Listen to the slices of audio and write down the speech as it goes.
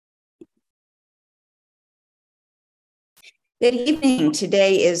Good evening.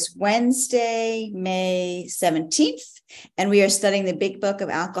 Today is Wednesday, May 17th, and we are studying the Big Book of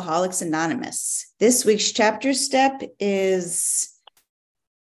Alcoholics Anonymous. This week's chapter step is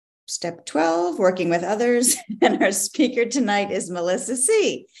step 12, working with others, and our speaker tonight is Melissa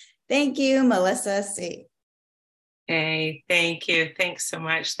C. Thank you, Melissa C. Hey, thank you. Thanks so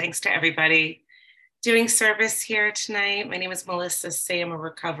much. Thanks to everybody doing service here tonight. My name is Melissa C. I'm a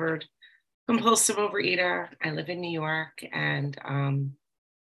recovered compulsive overeater. I live in New York, and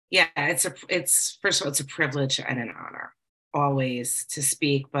it's first of all, it's a privilege and an honor always to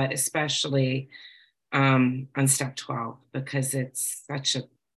speak, but especially on step 12 because it's such a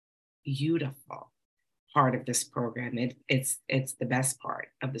beautiful part of this program. It's the best part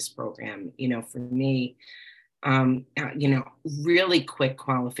of this program. For me, really quick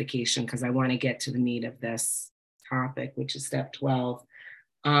qualification because I want to get to the meat of this topic, which is step 12.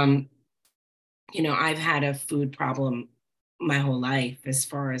 I've had a food problem my whole life as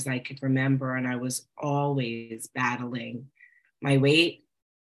far as I could remember, and I was always battling my weight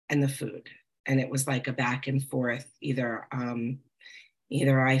and the food. And it was like a back and forth. Either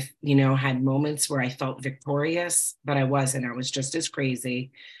I, had moments where I felt victorious, but I wasn't. I was just as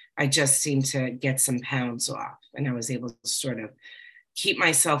crazy. I just seemed to get some pounds off, and I was able to sort of keep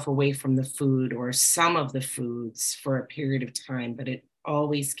myself away from the food or some of the foods for a period of time, but it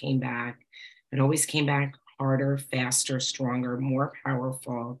always came back. It always came back harder, faster, stronger, more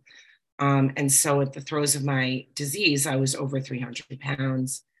powerful. And so at the throes of my disease, I was over 300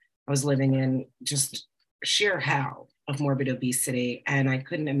 pounds. I was living in just sheer hell of morbid obesity. And I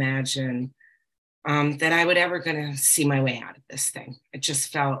couldn't imagine that I would ever going to see my way out of this thing. It just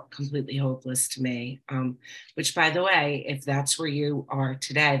felt completely hopeless to me, which, by the way, if that's where you are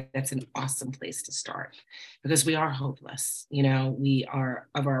today, that's an awesome place to start because we are hopeless. We are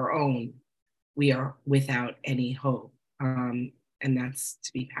of our own. We are without any hope, and that's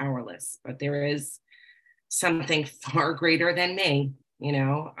to be powerless. But there is something far greater than me,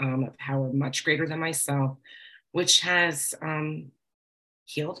 a power much greater than myself, which has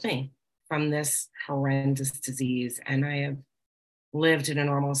healed me from this horrendous disease. And I have lived in a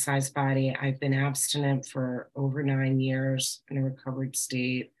normal sized body. I've been abstinent for over 9 years in a recovered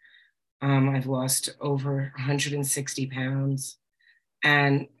state. I've lost over 160 pounds.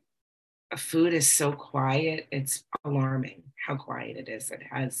 And food is so quiet. It's alarming how quiet it is. It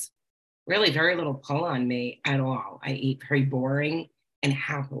has really very little pull on me at all. I eat very boring and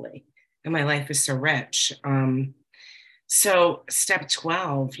happily. And my life is so rich. So step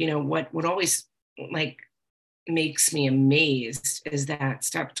 12, what always makes me amazed is that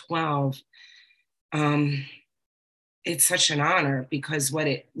step 12, it's such an honor because what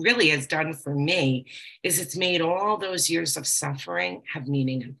it really has done for me is it's made all those years of suffering have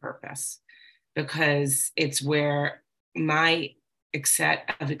meaning and purpose, because it's where my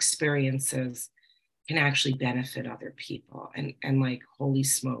set of experiences can actually benefit other people. And like, holy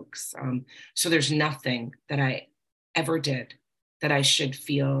smokes. So there's nothing that I ever did that I should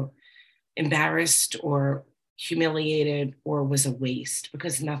feel embarrassed or humiliated or was a waste,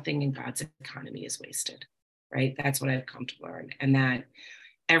 because nothing in God's economy is wasted, right? That's what I've come to learn. And that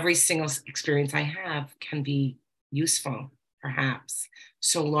every single experience I have can be useful, perhaps,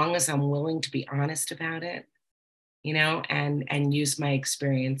 so long as I'm willing to be honest about it, and use my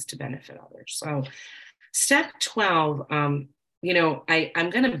experience to benefit others. So step 12, I'm going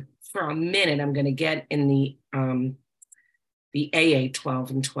to, for a minute, I'm going to get in the AA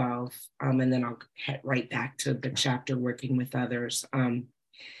 12 and 12, and then I'll head right back to the chapter working with others. And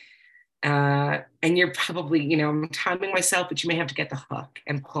you're probably, I'm timing myself, but you may have to get the hook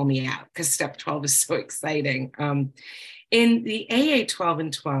and pull me out because step 12 is so exciting. In the AA 12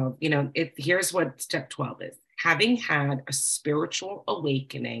 and 12, here's what step 12 is. Having had a spiritual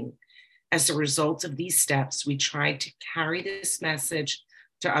awakening as a result of these steps, we try to carry this message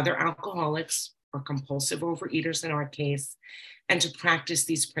to other alcoholics or compulsive overeaters in our case, and to practice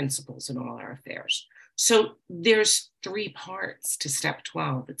these principles in all our affairs. So there's 3 parts to step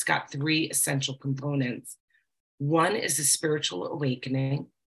 12. It's got 3 essential components. 1 is a spiritual awakening.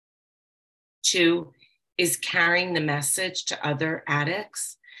 2 is carrying the message to other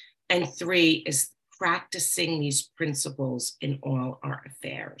addicts. And 3 is practicing these principles in all our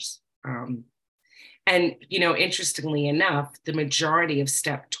affairs. And, interestingly enough, the majority of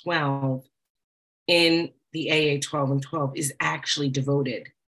step 12 in the AA 12 and 12 is actually devoted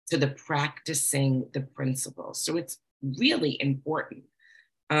to the practicing the principles. So it's really important.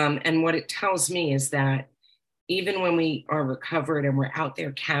 And what it tells me is that even when we are recovered and we're out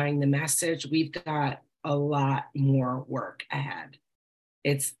there carrying the message, we've got a lot more work ahead.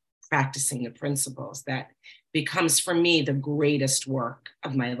 It's practicing the principles that becomes for me the greatest work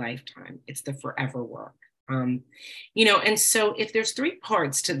of my lifetime. It's the forever work. And so if there's three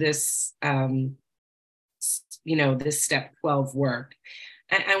parts to this, this step 12 work,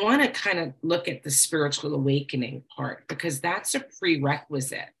 I want to kind of look at the spiritual awakening part, because that's a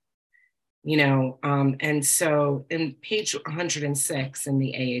prerequisite, and so in page 106 in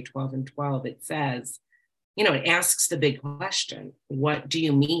the AA 12 and 12, it says, it asks the big question: what do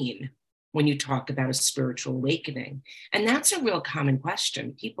you mean when you talk about a spiritual awakening? And that's a real common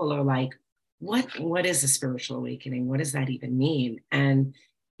question. People are like, what is a spiritual awakening? What does that even mean? And,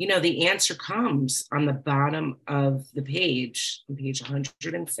 the answer comes on the bottom of the page, on page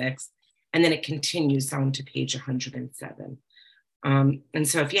 106, and then it continues on to page 107. And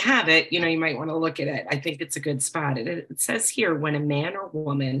so if you have it, you might want to look at it. I think it's a good spot. It says here, when a man or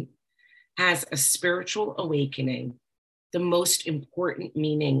woman has a spiritual awakening, the most important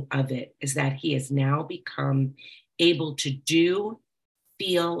meaning of it is that he has now become able to do,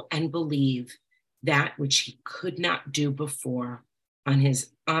 feel, and believe that which he could not do before on his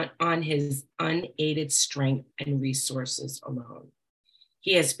unaided strength and resources alone.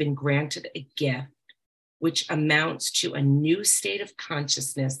 He has been granted a gift which amounts to a new state of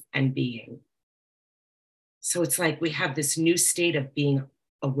consciousness and being. So it's like we have this new state of being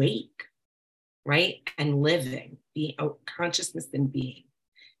awake, right? And living, being consciousness and being.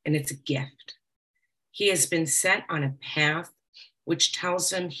 And it's a gift. He has been set on a path which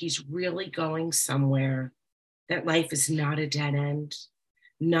tells him he's really going somewhere, that life is not a dead end,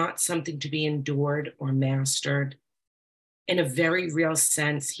 not something to be endured or mastered. In a very real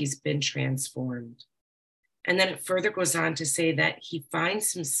sense, he's been transformed. And then it further goes on to say that he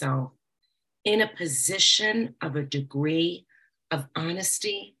finds himself in a position of a degree of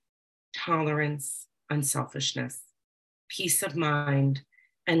honesty, tolerance, unselfishness, peace of mind,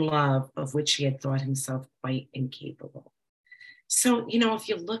 and love of which he had thought himself quite incapable. So, if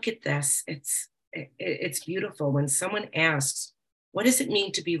you look at this, it's beautiful. When someone asks, what does it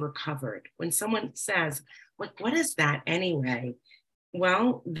mean to be recovered? When someone says, what is that anyway?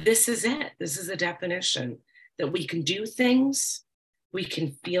 Well, this is it. This is a definition that we can do things, we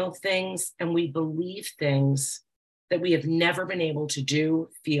can feel things, and we believe things that we have never been able to do,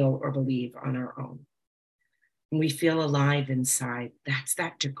 feel, or believe on our own. And we feel alive inside. That's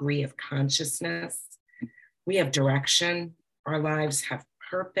that degree of consciousness. We have direction. Our lives have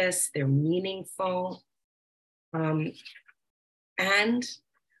purpose. They're meaningful. And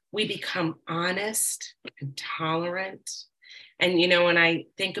we become honest and tolerant. And, when I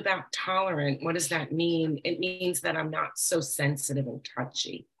think about tolerant, what does that mean? It means that I'm not so sensitive and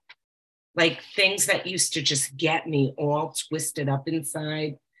touchy. Like things that used to just get me all twisted up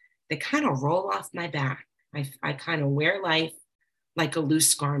inside, they kind of roll off my back. I kind of wear life like a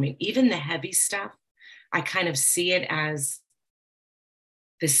loose garment. Even the heavy stuff, I kind of see it as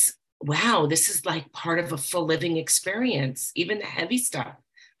this, wow, this is like part of a full living experience. Even the heavy stuff,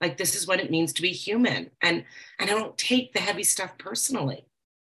 like this is what it means to be human. And I don't take the heavy stuff personally.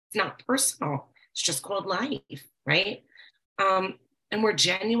 It's not personal. It's just called life, right? And we're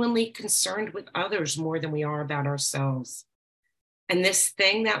genuinely concerned with others more than we are about ourselves. And this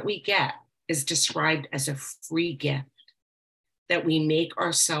thing that we get is described as a free gift that we make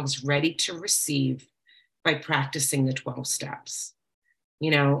ourselves ready to receive by practicing the 12 steps.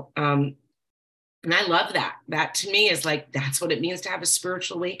 And I love that. That to me is like, that's what it means to have a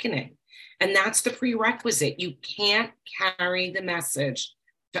spiritual awakening. And that's the prerequisite. You can't carry the message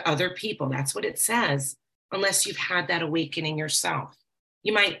to other people. That's what it says, unless you've had that awakening yourself.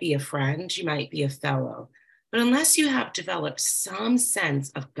 You might be a friend, you might be a fellow, but unless you have developed some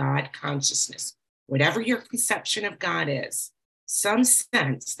sense of God consciousness, whatever your conception of God is, some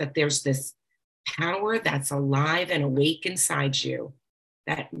sense that there's this power that's alive and awake inside you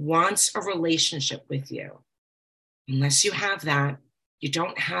that wants a relationship with you. Unless you have that, you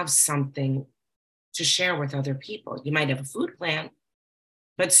don't have something to share with other people. You might have a food plan,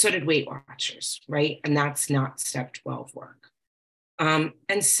 but so did Weight Watchers, right? And that's not step 12 work.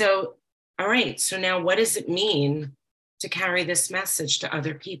 And so, all right, so now what does it mean to carry this message to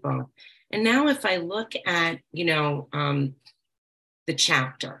other people? And now if I look at, the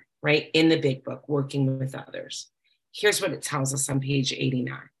chapter, right, in the big book, Working with Others, here's what it tells us on page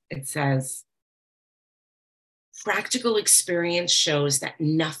 89. It says, practical experience shows that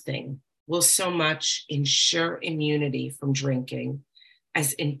nothing will so much ensure immunity from drinking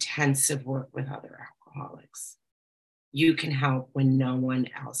as intensive work with other alcoholics. You can help when no one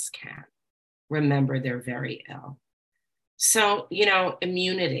else can. Remember, they're very ill. So,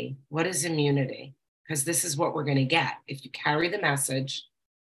 immunity. What is immunity? Because this is what we're going to get. If you carry the message,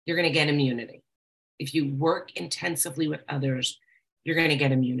 you're going to get immunity. If you work intensively with others, you're going to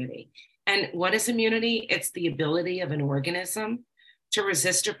get immunity. And what is immunity? It's the ability of an organism to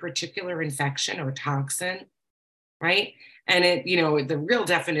resist a particular infection or toxin, right? And it, the real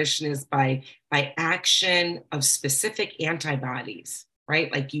definition is by action of specific antibodies,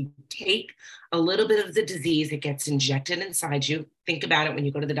 right? Like you take a little bit of the disease, it gets injected inside you. Think about it when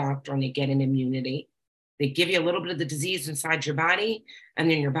you go to the doctor and they get an immunity. They give you a little bit of the disease inside your body, and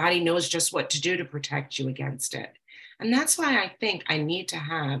then your body knows just what to do to protect you against it. And that's why I think I need to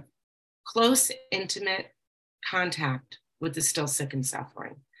have close, intimate contact with the still sick and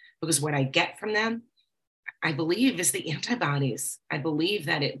suffering, because what I get from them, I believe, is the antibodies. I believe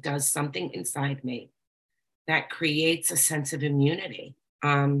that it does something inside me that creates a sense of immunity.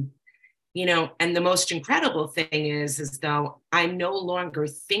 And the most incredible thing is though I'm no longer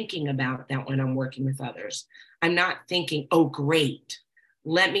thinking about that when I'm working with others. I'm not thinking, oh, great,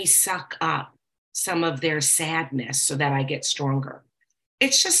 let me suck up some of their sadness so that I get stronger.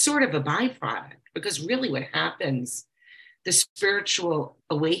 It's just sort of a byproduct, because really what happens, the spiritual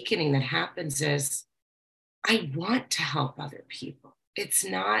awakening that happens is I want to help other people. It's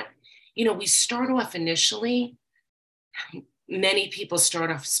not, we start off initially, many people start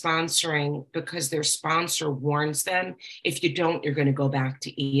off sponsoring because their sponsor warns them, if you don't, you're going to go back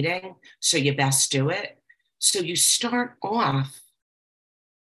to eating. So you best do it. So you start off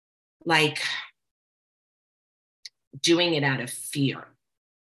like doing it out of fear.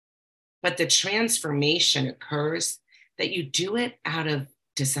 But the transformation occurs that you do it out of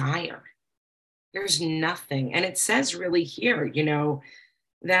desire. There's nothing. And it says really here,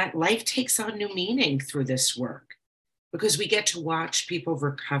 that life takes on new meaning through this work, because we get to watch people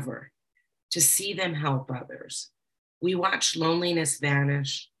recover, to see them help others. We watch loneliness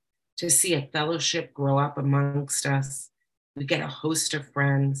vanish, to see a fellowship grow up amongst us. We get a host of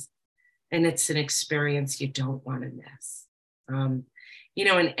friends, and it's an experience you don't want to miss. And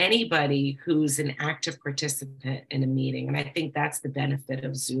anybody who's an active participant in a meeting, and I think that's the benefit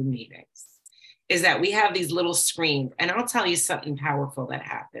of Zoom meetings, is that we have these little screens. And I'll tell you something powerful that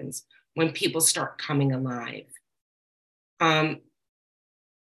happens when people start coming alive.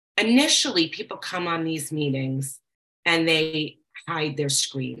 Initially, people come on these meetings and they hide their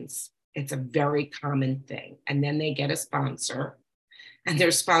screens. It's a very common thing. And then they get a sponsor, and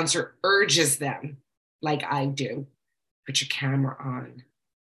their sponsor urges them, like I do, put your camera on,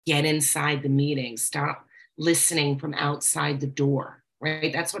 get inside the meeting, stop listening from outside the door,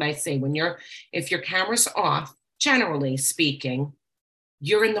 right? That's what I say. If your camera's off, generally speaking,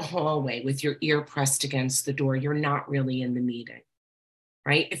 you're in the hallway with your ear pressed against the door. You're not really in the meeting,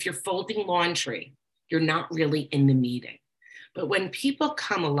 right? If you're folding laundry, you're not really in the meeting. But when people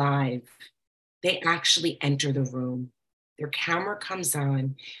come alive, they actually enter the room. Their camera comes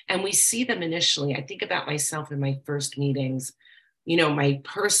on, and we see them initially. I think about myself in my first meetings, my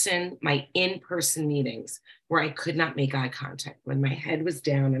in-person meetings where I could not make eye contact, when my head was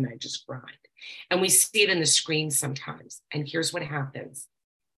down and I just cried. And we see it in the screen sometimes. And here's what happens.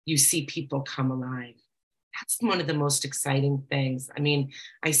 You see people come alive. That's one of the most exciting things. I mean,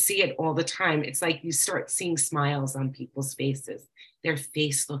 I see it all the time. It's like you start seeing smiles on people's faces. Their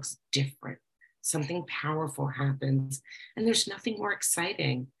face looks different. Something powerful happens. And there's nothing more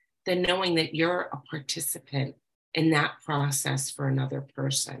exciting than knowing that you're a participant in that process for another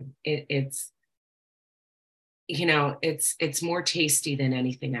person. It's more tasty than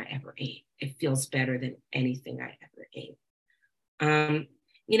anything I ever ate. It feels better than anything I ever ate.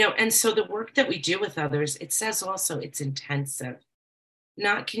 And so the work that we do with others, it says also it's intensive,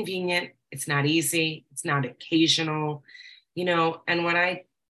 not convenient. It's not easy. It's not occasional, and what I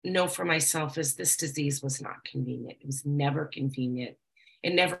know for myself is this disease was not convenient. It was never convenient.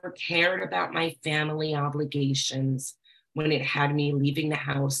 It never cared about my family obligations when it had me leaving the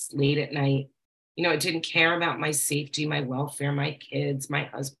house late at night. It didn't care about my safety, my welfare, my kids, my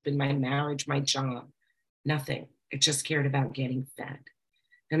husband, my marriage, my job, nothing. It just cared about getting fed.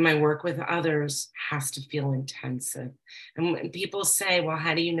 And my work with others has to feel intensive. And when people say, well,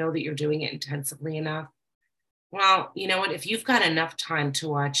 how do you know that you're doing it intensively enough? Well, you know what? If you've got enough time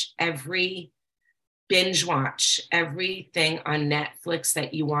to binge watch everything on Netflix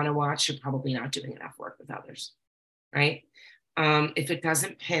that you want to watch, you're probably not doing enough work with others, right? If it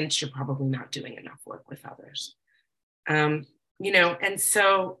doesn't pinch, you're probably not doing enough work with others. And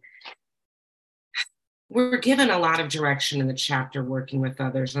so we're given a lot of direction in the chapter working with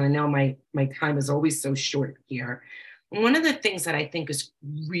others. And I know my time is always so short here. And one of the things that I think is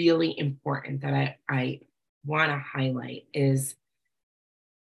really important that I want to highlight is,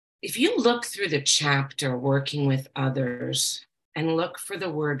 if you look through the chapter working with others, and look for the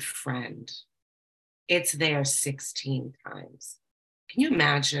word friend. It's there 16 times. Can you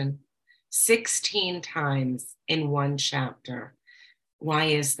imagine? 16 times in one chapter. Why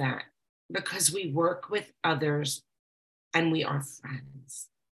is that? Because we work with others and we are friends.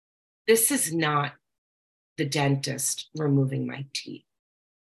 This is not the dentist removing my teeth.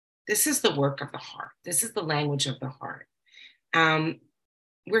 This is the work of the heart. This is the language of the heart.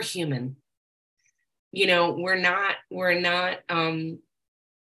 We're human. You know, we're not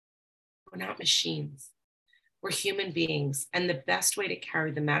machines. We're human beings. And the best way to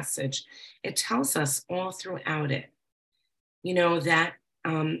carry the message, it tells us all throughout it, you know, that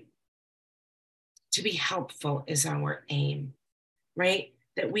to be helpful is our aim, right?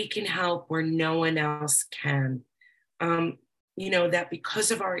 That we can help where no one else can. You know, that because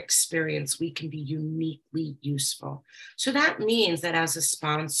of our experience, we can be uniquely useful. So that means that as a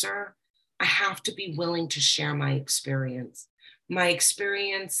sponsor, I have to be willing to share my experience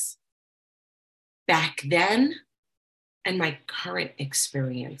back then and my current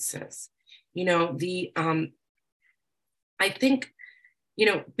experiences. You know, I think, you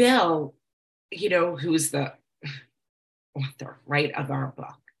know, Bill, you know, who's the author, right, of our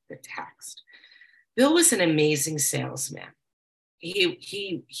book, the text. Bill was an amazing salesman. He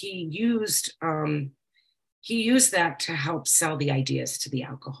used that to help sell the ideas to the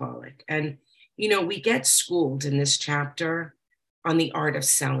alcoholic. And, you know, we get schooled in this chapter on the art of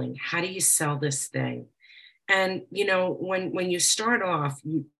selling. How do you sell this thing? And, you know, when you start off,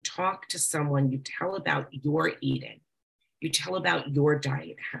 you talk to someone, you tell about your eating, you tell about your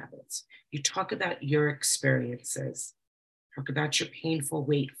diet habits, you talk about your experiences, talk about your painful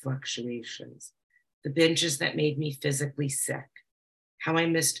weight fluctuations, the binges that made me physically sick, how I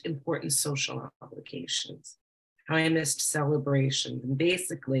missed important social obligations, how I missed celebrations. And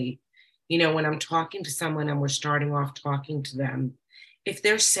basically, you know, when I'm talking to someone and we're starting off talking to them, if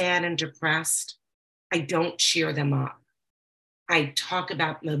they're sad and depressed, I don't cheer them up. I talk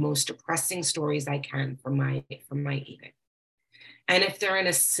about the most depressing stories I can from my eating. And if they're in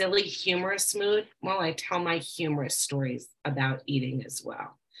a silly, humorous mood, well, I tell my humorous stories about eating as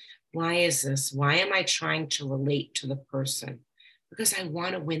well. Why is this? Why am I trying to relate to the person? Because I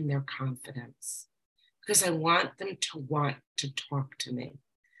want to win their confidence. Because I want them to want to talk to me.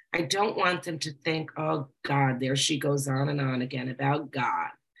 I don't want them to think, oh God, there she goes on and on again about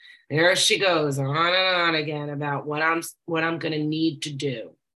God. There she goes on and on again about what I'm going to need to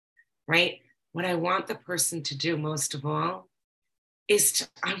do, right? What I want the person to do most of all is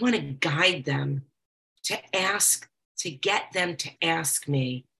I want to guide them to get them to ask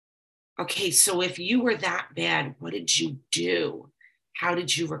me, okay, so if you were that bad, what did you do? How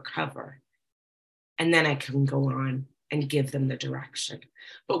did you recover? And then I can go on and give them the direction.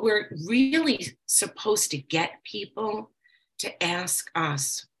 But we're really supposed to get people to ask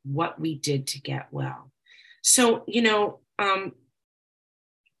us what we did to get well. So, you know,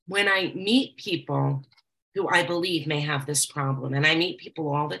 when I meet people who I believe may have this problem, and I meet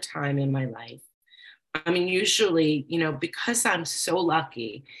people all the time in my life, I mean, usually, you know, because I'm so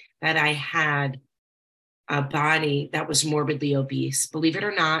lucky that I had a body that was morbidly obese, believe it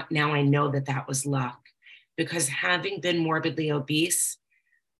or not, now I know that that was luck, because having been morbidly obese,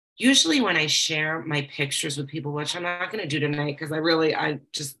 usually when I share my pictures with people, which I'm not going to do tonight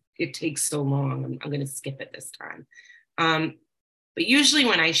because it takes so long. I'm going to skip it this time. But usually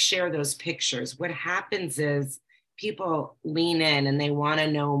when I share those pictures, what happens is people lean in and they want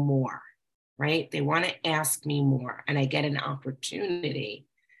to know more, right? They want to ask me more. And I get an opportunity,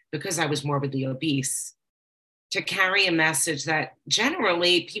 because I was morbidly obese, to carry a message that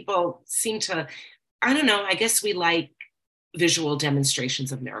generally people seem to, I don't know, I guess we like visual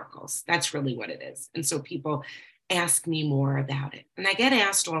demonstrations of miracles. That's really what it is. And so people ask me more about it. And I get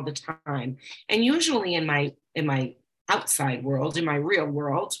asked all the time. And usually in my outside world, in my real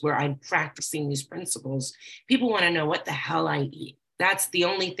world, where I'm practicing these principles, people want to know what the hell I eat. That's the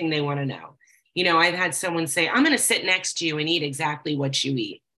only thing they want to know. You know, I've had someone say, I'm going to sit next to you and eat exactly what you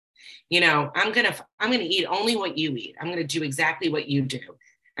eat. You know, I'm going to eat only what you eat. I'm going to do exactly what you do.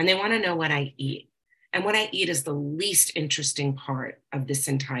 And they want to know what I eat. And what I eat is the least interesting part of this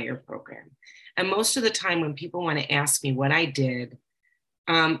entire program. And most of the time when people want to ask me what I did,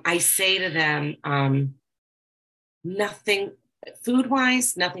 I say to them, nothing,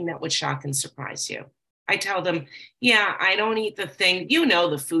 food-wise, nothing that would shock and surprise you. I tell them, yeah, I don't eat the thing, you know,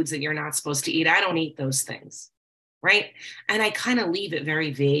 the foods that you're not supposed to eat. I don't eat those things, right? And I kind of leave it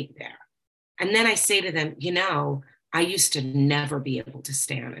very vague there. And then I say to them, you know, I used to never be able to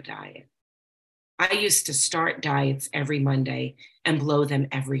stay on a diet. I used to start diets every Monday and blow them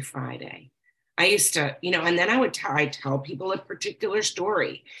every Friday. I used to, and then I tell people a particular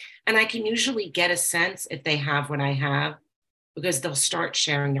story, and I can usually get a sense if they have what I have, because they'll start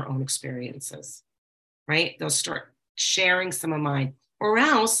sharing their own experiences, right? They'll start sharing some of mine, or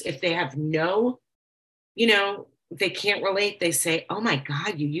else if they have they can't relate, they say, oh my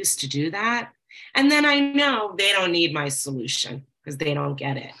God, you used to do that. And then I know they don't need my solution because they don't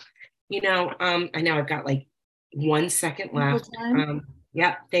get it. I know I've got like 1 second left.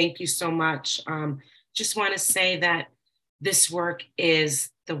 Yeah, thank you so much. Just want to say that this work is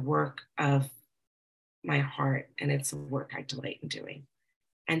the work of my heart, and it's a work I delight in doing.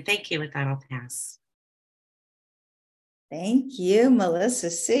 And thank you. With that, I'll pass. Thank you, Melissa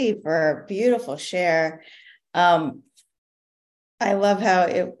C., for a beautiful share. I love how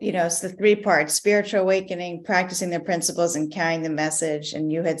it's the 3 parts: spiritual awakening, practicing the principles, and carrying the message.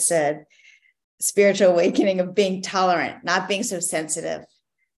 And you had said spiritual awakening of being tolerant, not being so sensitive.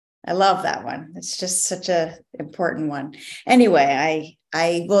 I love that one. It's just such a important one. Anyway,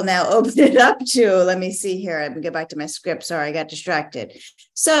 I will now open it up to, let me see here. I'm gonna go back to my script. Sorry, I got distracted.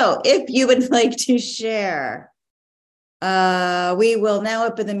 So if you would like to share, we will now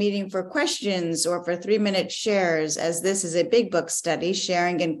open the meeting for questions or for 3-minute shares, as this is a big book study.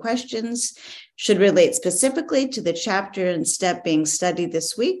 Sharing and questions should relate specifically to the chapter and step being studied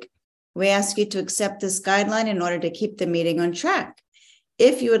this week. We ask you to accept this guideline in order to keep the meeting on track.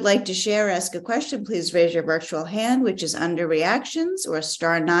 If you would like to share or ask a question, please raise your virtual hand, which is under reactions, or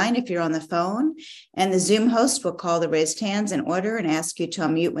 *9 if you're on the phone, and the Zoom host will call the raised hands in order and ask you to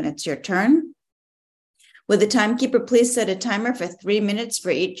unmute when it's your turn. Will the timekeeper please set a timer for 3 minutes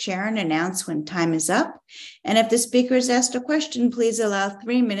for each share and announce when time is up? And if the speaker is asked a question, please allow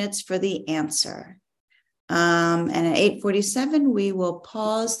 3 minutes for the answer. And at 8:47, we will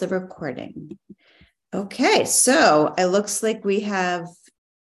pause the recording. Okay, so it looks like we have,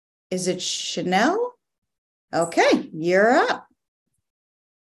 is it Chanel? Okay, you're up.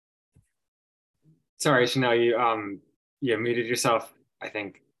 Sorry, Chanel, you muted yourself, I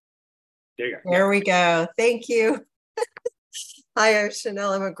think. There you go. There we go. Thank you. Hi, I'm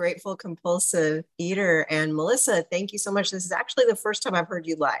Chanel. I'm a grateful compulsive eater. And Melissa, thank you so much. This is actually the first time I've heard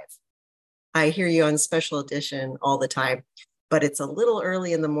you live. I hear you on Special Edition all the time, but it's a little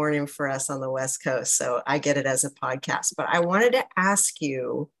early in the morning for us on the West Coast. So I get it as a podcast. But I wanted to ask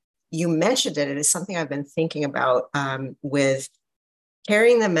you, you mentioned it. It is something I've been thinking about with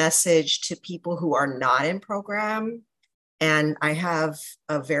carrying the message to people who are not in program. And I have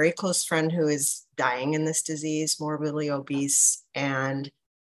a very close friend who is dying in this disease, morbidly obese. And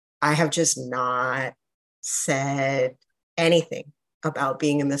I have just not said anything about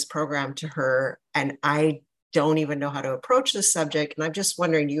being in this program to her. And I don't even know how to approach this subject. And I'm just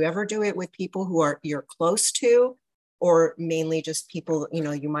wondering, do you ever do it with people who you're close to, or mainly just people,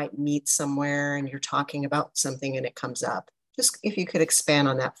 you might meet somewhere and you're talking about something and it comes up? Just if you could expand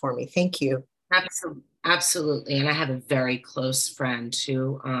on that for me. Thank you. Absolutely. And I have a very close friend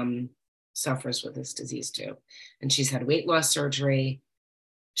who suffers with this disease too. And she's had weight loss surgery.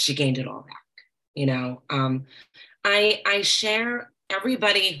 She gained it all back. I share,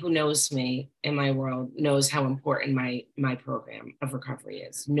 everybody who knows me in my world knows how important my program of recovery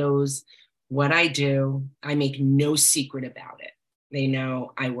is, knows what I do. I make no secret about it. They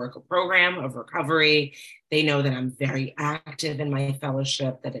know I work a program of recovery. They know that I'm very active in my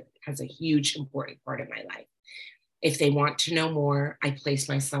fellowship, that it has a huge, important part of my life. If they want to know more, I place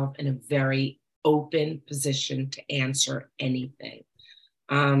myself in a very open position to answer anything.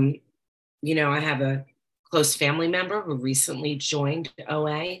 I have a close family member who recently joined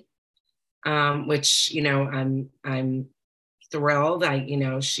OA, which, I'm thrilled.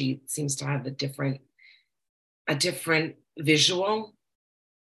 She seems to have a different visual,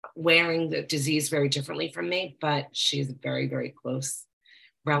 wearing the disease very differently from me, but she's a very, very close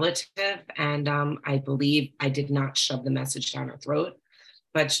relative. And I believe I did not shove the message down her throat,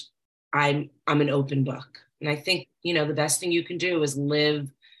 but I'm an open book. And I think, the best thing you can do is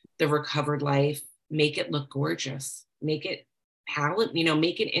live the recovered life, make it look gorgeous, make it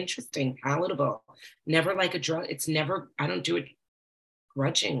make it interesting, palatable, never like a drug. I don't do it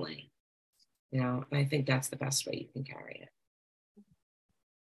grudgingly, and I think that's the best way you can carry it.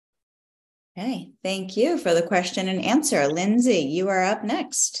 Okay, thank you for the question and answer. Lindsay, you are up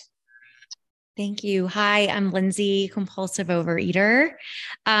next. Thank you. Hi, I'm Lindsay, compulsive overeater.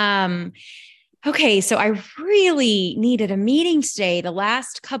 Okay, so I really needed a meeting today.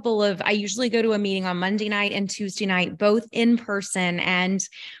 I usually go to a meeting on Monday night and Tuesday night, both in person, and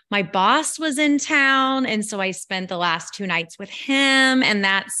my boss was in town. And so I spent the last 2 nights with him, and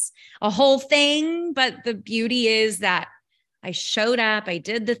that's a whole thing. But the beauty is that I showed up, I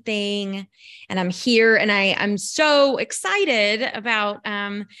did the thing, and I'm here. And I'm so excited about,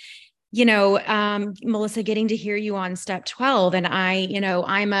 Melissa, getting to hear you on step 12. And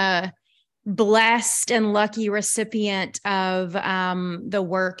I'm a blessed and lucky recipient of the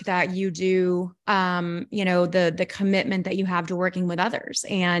work that you do, the commitment that you have to working with others.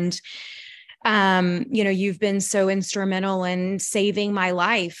 And, you've been so instrumental in saving my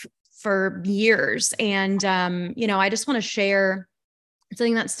life for years. And, I just want to share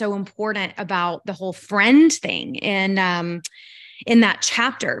something that's so important about the whole friend thing in that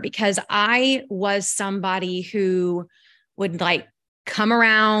chapter, because I was somebody who would like come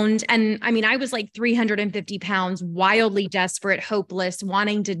around. And I mean, I was like 350 pounds, wildly desperate, hopeless,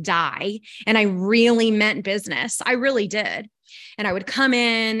 wanting to die. And I really meant business. I really did. And I would come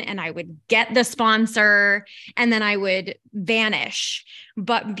in and I would get the sponsor and then I would vanish.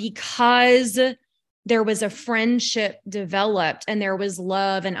 But because there was a friendship developed and there was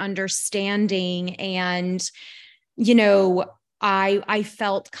love and understanding, and, I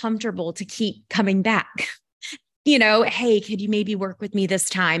felt comfortable to keep coming back. Hey, could you maybe work with me this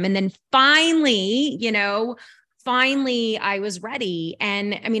time? And then finally I was ready.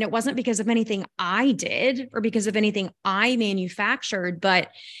 And I mean, it wasn't because of anything I did or because of anything I manufactured, but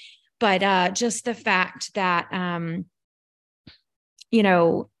just the fact that,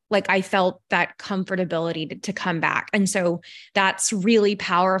 like I felt that comfortability to come back. And so that's really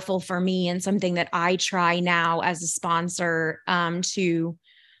powerful for me, and something that I try now as a sponsor, to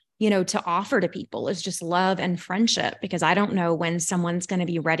offer to people is just love and friendship, because I don't know when someone's going to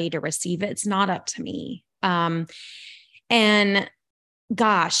be ready to receive it. It's not up to me. And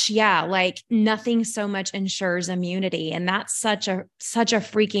gosh, yeah, like nothing so much ensures immunity. And that's such a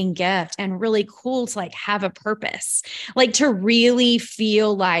freaking gift, and really cool to like have a purpose, like to really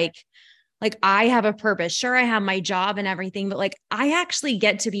feel like I have a purpose. Sure, I have my job and everything, but like I actually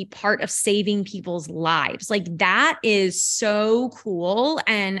get to be part of saving people's lives. Like that is so cool.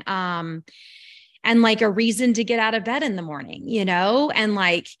 And like a reason to get out of bed in the morning, and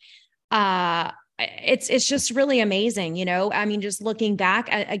like, it's just really amazing. I mean, just looking back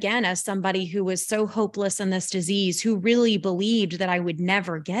again, as somebody who was so hopeless in this disease, who really believed that I would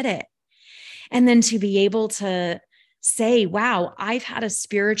never get it. And then to be able to say, wow, I've had a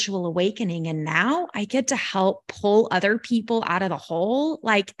spiritual awakening and now I get to help pull other people out of the hole.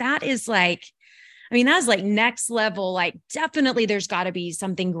 Like that is like, I mean, that's like next level. Like definitely there's got to be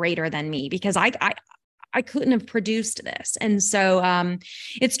something greater than me, because I couldn't have produced this. And so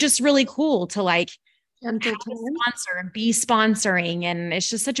it's just really cool to like have a sponsor and be sponsoring. And it's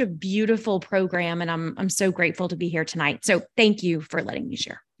just such a beautiful program. And I'm so grateful to be here tonight. So thank you for letting me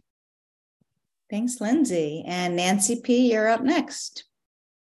share. Thanks, Lindsay. And Nancy P., you're up next.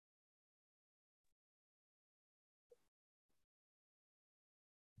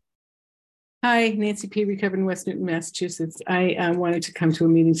 Hi, Nancy P., recovered in West Newton, Massachusetts. I wanted to come to a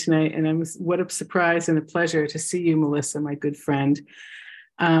meeting tonight, and what a surprise and a pleasure to see you, Melissa, my good friend.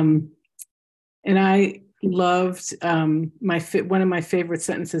 And I loved one of my favorite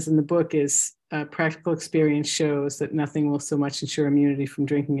sentences in the book is practical experience shows that nothing will so much ensure immunity from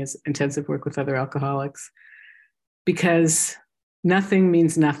drinking as intensive work with other alcoholics, because nothing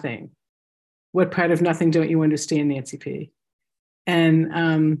means nothing. What part of nothing don't you understand, Nancy P.? And,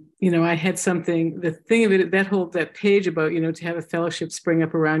 I had something, the thing of it, that page about, to have a fellowship spring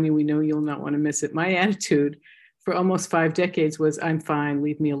up around you, we know you'll not want to miss it. My attitude for almost 5 decades was, I'm fine,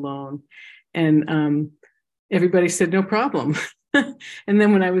 leave me alone. And everybody said, no problem. And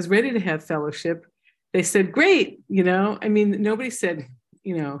then when I was ready to have fellowship, they said, great. I mean, nobody said,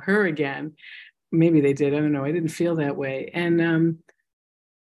 her again. Maybe they did. I don't know. I didn't feel that way. And,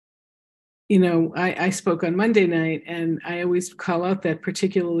 I spoke on Monday night, and I always call out that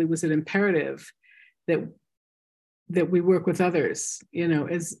particularly was an imperative that we work with others,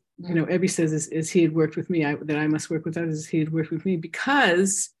 as, Ebby says, as he had worked with me, that I must work with others as he had worked with me,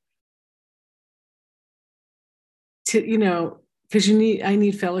 because I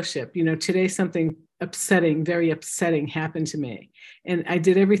need fellowship. Today something very upsetting happened to me, and I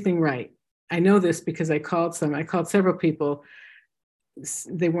did everything right. I know this because I called several people.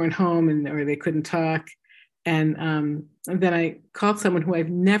 They weren't home or they couldn't talk. And then I called someone who I've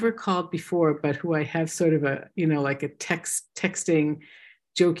never called before, but who I have sort of a, like a texting,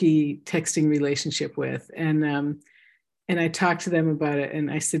 jokey texting relationship with. And I talked to them about it. And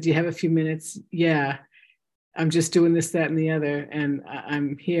I said, do you have a few minutes? Yeah, I'm just doing this, that, and the other. And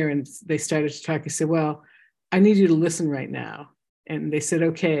I'm here. And they started to talk. I said, well, I need you to listen right now. And they said,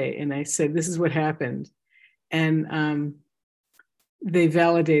 okay. And I said, this is what happened. And they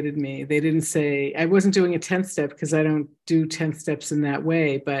validated me. They didn't say, I wasn't doing a 10th step because I don't do 10 steps in that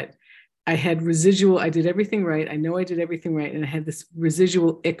way, but I had residual, I did everything right. I know I did everything right. And I had this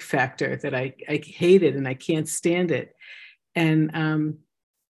residual ick factor that I hated and I can't stand it. And,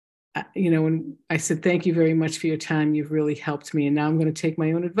 when I said, thank you very much for your time, you've really helped me. And now I'm going to take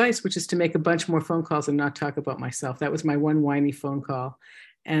my own advice, which is to make a bunch more phone calls and not talk about myself. That was my one whiny phone call.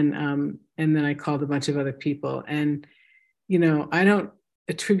 And then I called a bunch of other people. And, I don't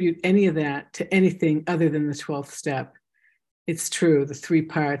attribute any of that to anything other than the 12th step. It's true. The 3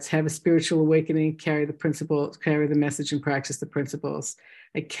 parts: have a spiritual awakening, carry the principles, carry the message, and practice the principles.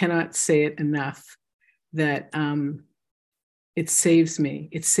 I cannot say it enough that it saves me.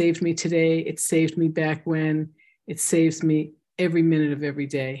 It saved me today. It saved me back when. It saves me every minute of every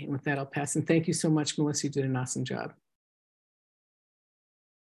day. And with that, I'll pass. And thank you so much, Melissa. You did an awesome job.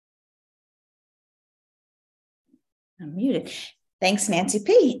 I'm muted. Thanks, Nancy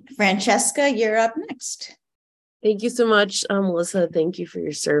P. Francesca, you're up next. Thank you so much, Melissa. Thank you for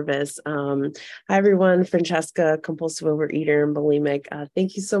your service. Hi, everyone. Francesca, compulsive overeater and bulimic.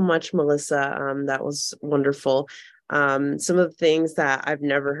 Thank you so much, Melissa. That was wonderful. Some of the things that I've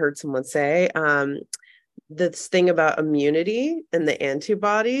never heard someone say, this thing about immunity and the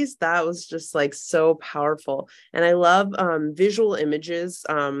antibodies, that was just like so powerful. And I love visual images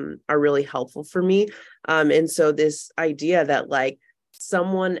are really helpful for me. And so this idea that like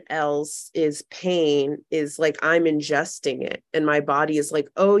someone else's pain is like I'm ingesting it and my body is like,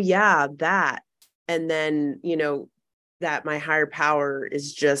 oh yeah, that. And then, that my higher power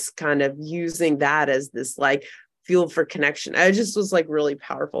is just kind of using that as this like fuel for connection. I just was like really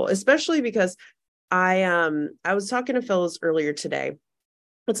powerful, especially because I was talking to fellows earlier today.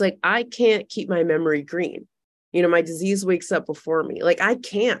 It's like, I can't keep my memory green. My disease wakes up before me. Like I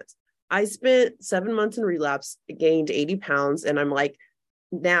can't. I spent 7 months in relapse, gained 80 pounds. And I'm like,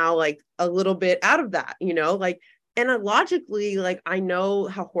 now like a little bit out of that, and I logically, like, I know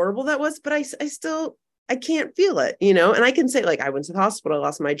how horrible that was, but I still, I can't feel it, and I can say like, I went to the hospital, I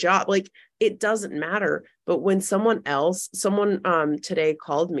lost my job. Like, it doesn't matter. But when someone today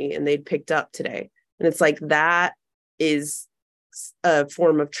called me and they'd picked up today, and it's like, that is a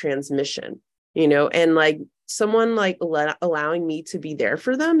form of transmission, and like someone like allowing me to be there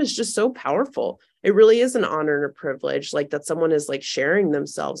for them is just so powerful. It really is an honor and a privilege, like that someone is like sharing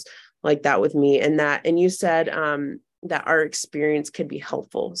themselves like that with me. And you said that our experience could be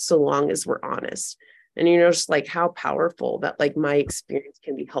helpful so long as we're honest. And just like how powerful that like my experience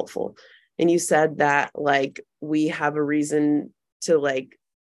can be helpful. And you said that like we have a reason to like,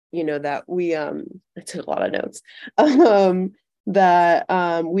 that we I took a lot of notes.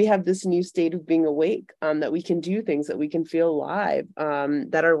 That we have this new state of being awake, that we can do things, that we can feel alive,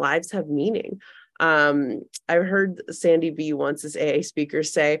 that our lives have meaning. I heard Sandy B once, this AA speaker,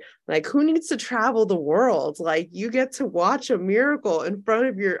 say, like, who needs to travel the world? Like, you get to watch a miracle in front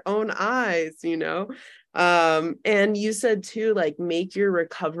of your own eyes, and you said too, like, make your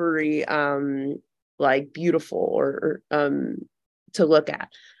recovery like beautiful or to look at.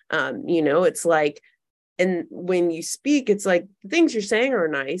 It's like, and when you speak, it's like the things you're saying are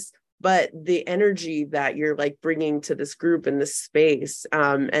nice, but the energy that you're like bringing to this group in this space,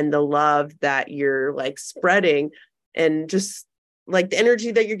 and the love that you're like spreading, and just like the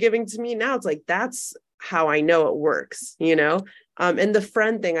energy that you're giving to me now, it's like, that's how I know it works, and the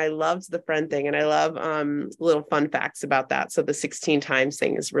friend thing, I loved the friend thing. And I love little fun facts about that. So the 16 times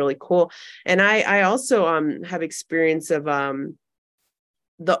thing is really cool. And I also have experience of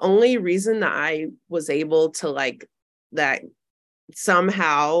the only reason that I was able to like that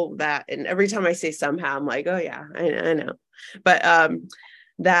somehow that, and every time I say somehow, I'm like, oh yeah, I know. But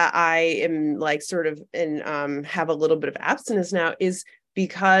that I am like sort of and have a little bit of abstinence now is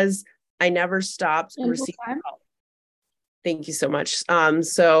because I never stopped receiving help. Thank you so much.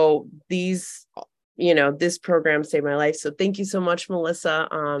 So these, this program saved my life. So thank you so much, Melissa.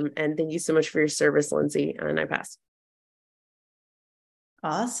 And thank you so much for your service, Lindsay. And I pass.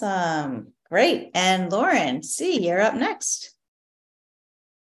 Awesome. Great. And Lauren C., you're up next.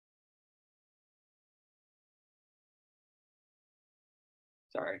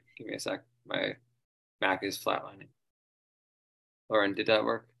 Sorry, give me a sec. My Mac is flatlining. Lauren, did that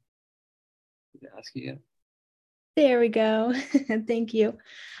work? Did I ask you yet? There we go. Thank you.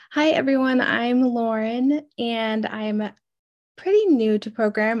 Hi, everyone. I'm Lauren, and I'm pretty new to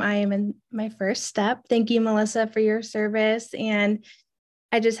program. I am in my first step. Thank you, Melissa, for your service. And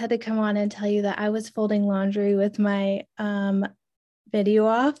I just had to come on and tell you that I was folding laundry with my video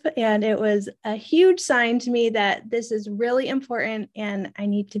off, and it was a huge sign to me that this is really important and I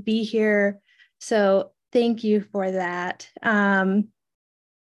need to be here. So thank you for that.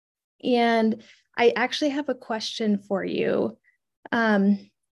 And I actually have a question for you. In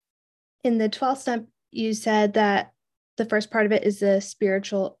the 12th step, you said that the first part of it is the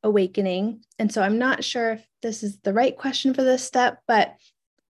spiritual awakening. And so I'm not sure if this is the right question for this step, but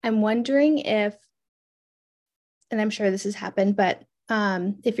I'm wondering if, and I'm sure this has happened, but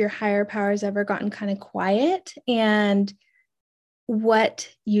if your higher power has ever gotten kind of quiet, and what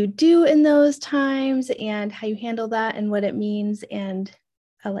you do in those times and how you handle that and what it means. And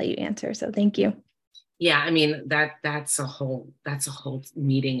I'll let you answer. So thank you. Yeah, I mean, that's a whole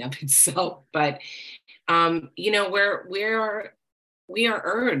meeting of itself. But you know, we are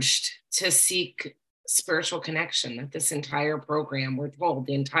urged to seek spiritual connection. That this entire program, we're told,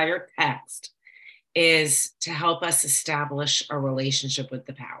 the entire text is to help us establish a relationship with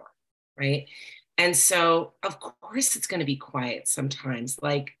the power, right? And so, of course, it's going to be quiet sometimes.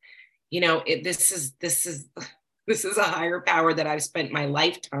 Like, you know, this is a higher power that I've spent my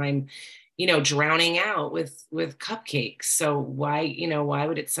lifetime, you know, drowning out with cupcakes. So why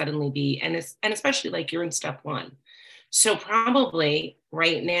would it suddenly be? And especially like you're in step 1. So probably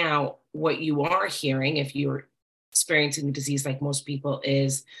right now, what you are hearing, if you're experiencing the disease like most people,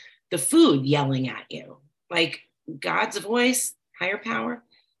 is the food yelling at you. Like God's voice, higher power,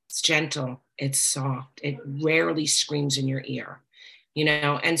 it's gentle, it's soft, it rarely screams in your ear, you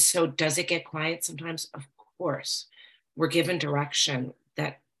know. And so does it get quiet sometimes? Of course. We're given direction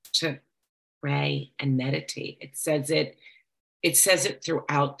that to pray and meditate. It says it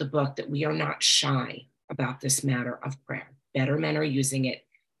throughout the book that we are not shy about this matter of prayer. Better men are using it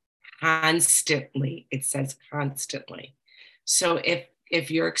constantly. It says constantly. So if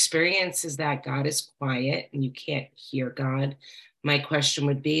your experience is that God is quiet and you can't hear God, my question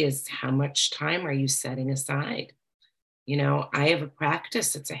would be is how much time are you setting aside? You know, I have a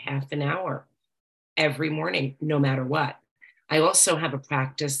practice. It's a half an hour every morning, no matter what. I also have a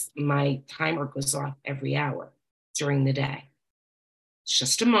practice. My timer goes off every hour during the day. It's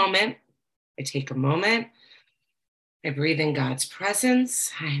just a moment. I take a moment. I breathe in God's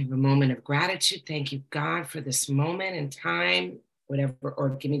presence. I have a moment of gratitude. Thank you, God, for this moment in time, whatever, or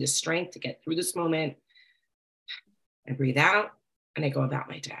give me the strength to get through this moment. I breathe out and I go about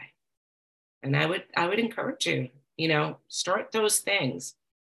my day. And I would encourage you, you know, start those things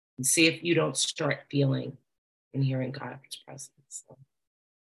and see if you don't start feeling and hearing God's presence. So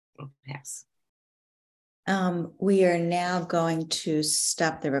I'll pass. We are now going to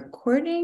stop the recording.